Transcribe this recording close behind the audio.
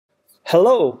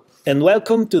Hello and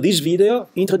welcome to this video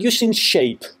introducing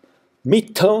Shape,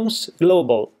 Midtones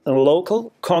Global and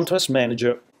Local Contrast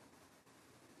Manager.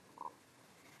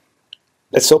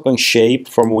 Let's open Shape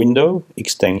from Window,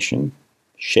 Extension,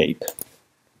 Shape.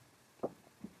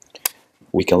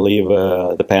 We can leave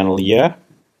the panel here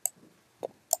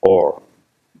or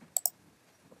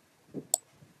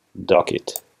dock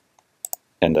it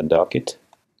and undock it,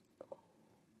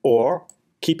 or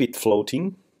keep it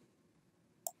floating,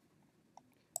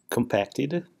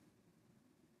 compacted,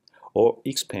 or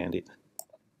expanded.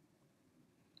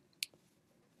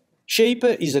 Shape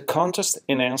is a contrast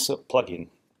enhancer plugin.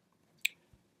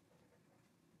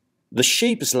 The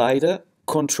shape slider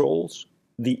controls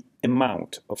the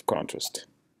amount of contrast.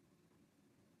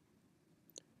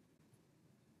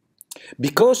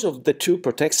 Because of the two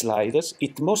protect sliders,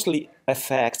 it mostly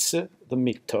affects the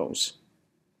midtones.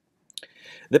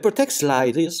 The protect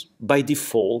sliders, by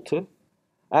default,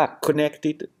 are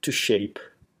connected to Shape.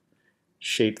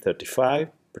 Shape 35,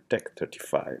 Protect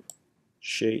 35.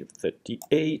 Shape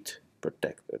 38,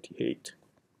 Protect 38.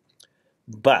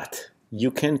 But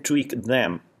you can tweak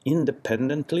them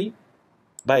independently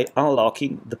by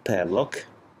unlocking the padlock.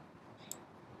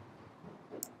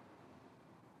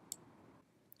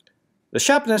 The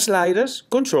sharpness sliders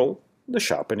control the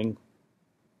sharpening.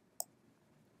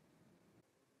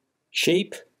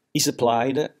 Shape is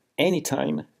applied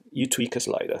anytime you tweak a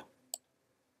slider.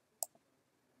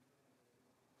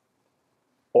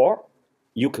 Or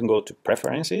you can go to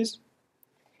Preferences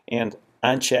and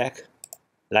uncheck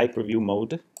Light Preview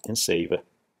mode and save.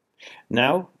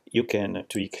 Now you can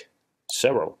tweak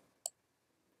several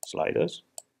sliders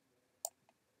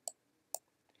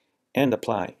and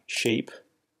apply shape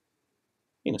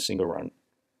in a single run.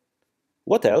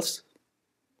 What else?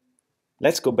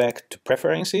 Let's go back to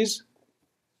Preferences,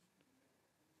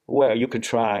 where you can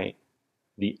try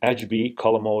the RGB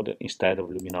color mode instead of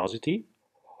luminosity,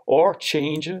 or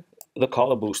change the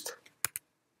color boost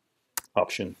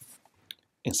option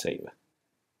and save.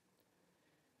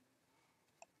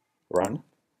 Run.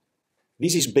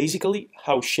 This is basically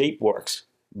how Shape works,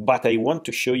 but I want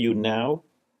to show you now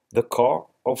the core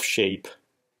of Shape.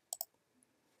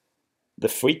 The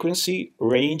frequency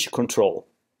range control,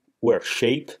 where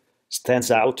Shape stands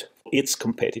out its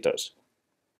competitors.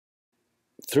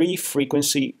 3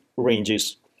 frequency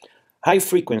ranges. High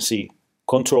frequency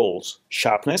controls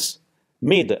sharpness,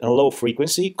 mid and low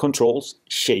frequency controls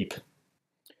shape.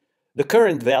 The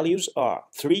current values are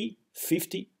 3,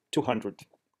 50, 200.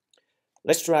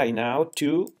 Let's try now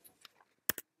 2,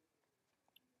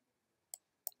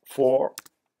 4,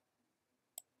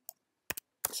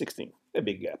 16, a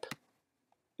big gap,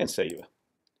 and save.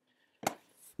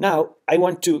 Now I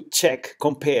want to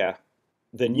compare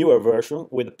the newer version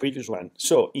with the previous one.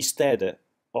 So instead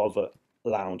of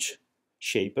launch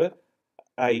shape,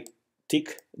 I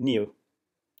tick new,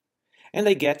 and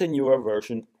I get a newer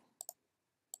version.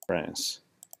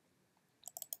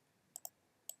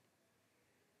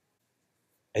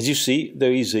 As you see,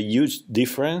 there is a huge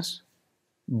difference,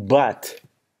 but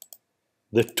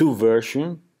the two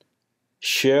versions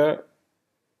share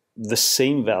the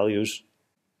same values.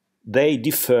 They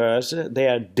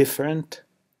are different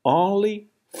only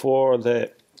for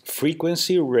the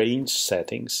frequency range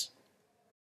settings.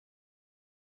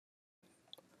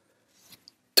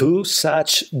 Two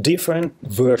such different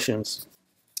versions.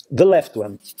 The left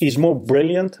one is more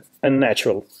brilliant and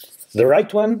natural. The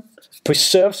right one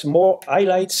preserves more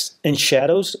highlights and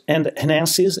shadows and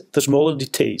enhances the smaller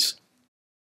details.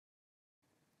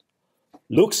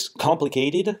 Looks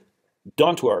complicated?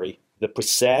 Don't worry, the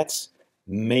presets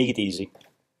make it easy.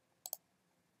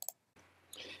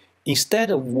 Instead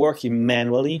of working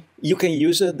manually, you can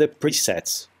use the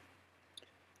presets.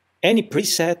 Any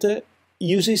preset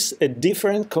uses a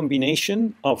different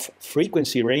combination of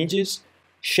frequency ranges,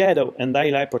 shadow and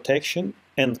highlight protection,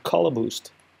 and color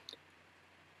boost.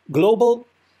 Global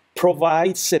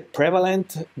provides a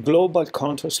prevalent global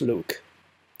contrast look.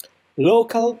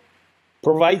 Local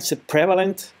provides a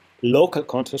prevalent local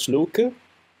contrast look.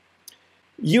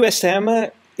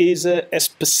 USM is a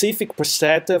specific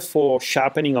preset for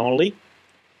sharpening only,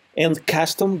 and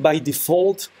custom by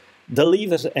default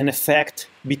delivers an effect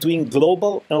between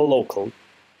global and local,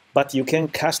 but you can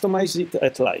customize it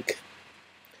at like.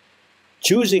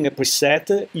 Choosing a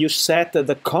preset, you set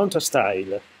the contrast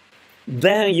style.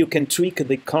 Then you can tweak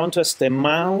the contrast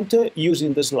amount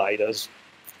using the sliders.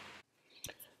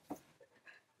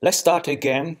 Let's start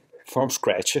again from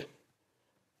scratch.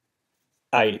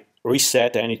 I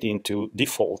reset anything to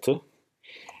default,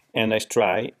 and I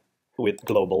try with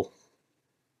global.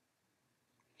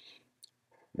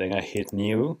 Then I hit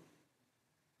new,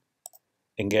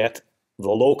 and get the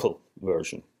local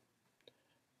version.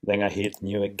 Then I hit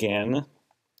new again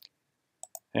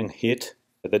and hit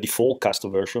the default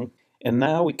custom version. And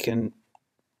now we can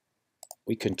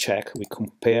check, we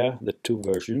compare the two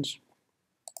versions.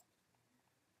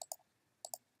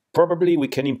 Probably we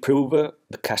can improve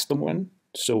the custom one.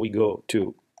 So we go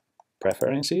to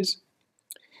preferences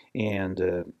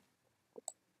and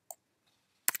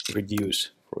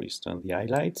reduce, for instance, the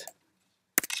highlight,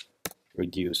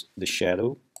 reduce the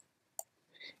shadow,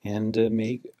 and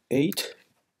make 8,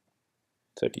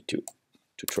 32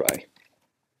 to try,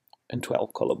 and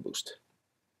 12 color boost,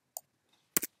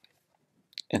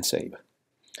 and save.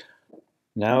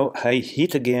 Now I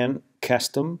hit again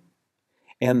custom,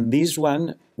 and this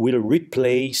one will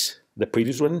replace the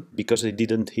previous one because I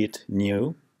didn't hit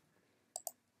new.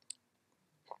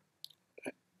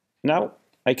 Now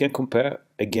I can compare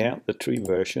again the three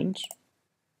versions.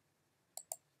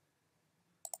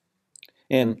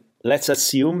 And let's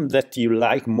assume that you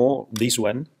like more this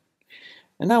one.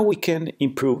 And now we can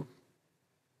improve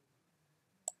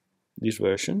this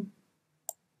version.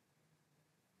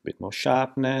 A bit more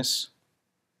sharpness,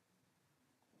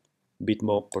 a bit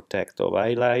more protective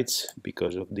highlights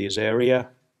because of this area,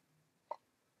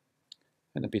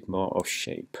 and a bit more of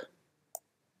shape.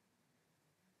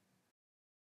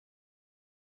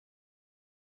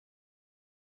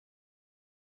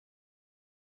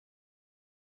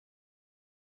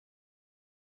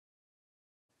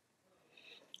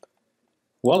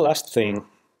 One last thing.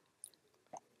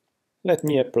 Let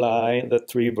me apply the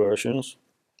three versions,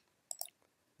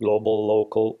 global,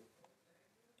 local,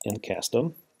 and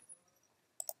custom.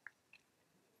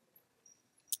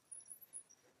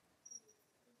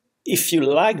 If you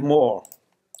like more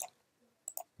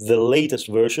the latest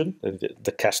version,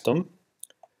 the custom,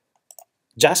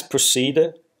 just proceed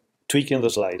tweaking the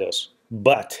sliders.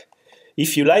 But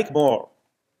if you like more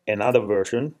another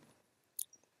version,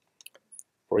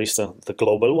 for instance, the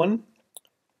global one,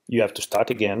 you have to start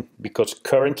again because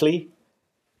currently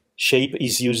Shape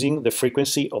is using the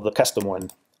frequency of the custom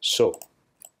one. So,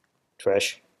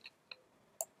 trash,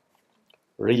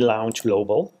 relaunch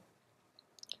global,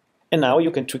 and now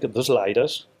you can tweak the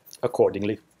sliders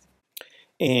accordingly.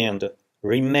 And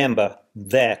remember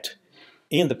that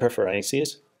in the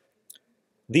preferences,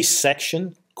 this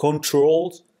section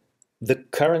controls the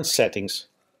current settings,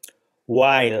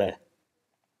 while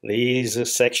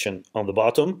this section on the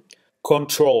bottom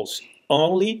controls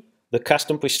only the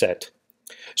custom preset.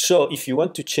 So if you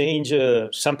want to change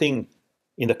something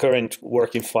in the current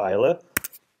working file,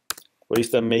 for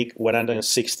instance, make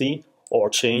 160 or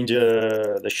change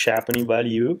the sharpening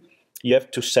value, you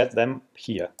have to set them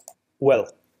here. Well,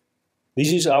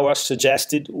 this is our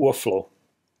suggested workflow.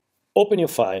 Open your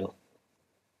file.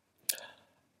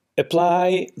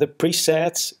 Apply the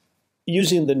presets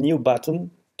using the new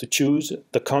button to choose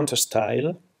the contour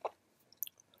style.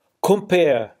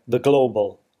 Compare the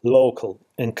global, local,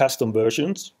 and custom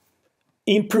versions.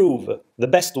 Improve the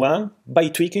best one by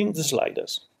tweaking the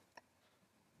sliders.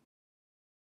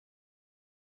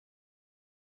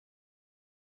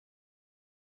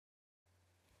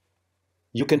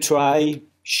 You can try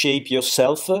Shape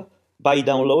yourself by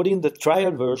downloading the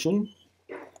trial version,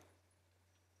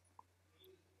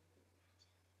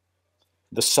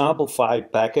 the sample file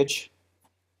package,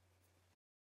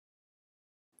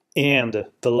 and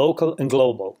the local and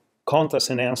global contrast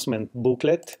enhancement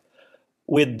booklet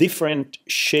with different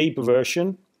shape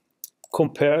version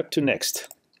compared to Next.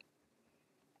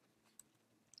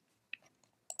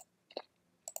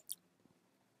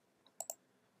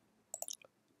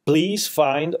 Please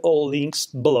find all links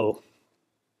below.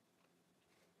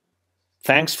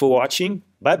 Thanks for watching.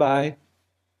 Bye bye.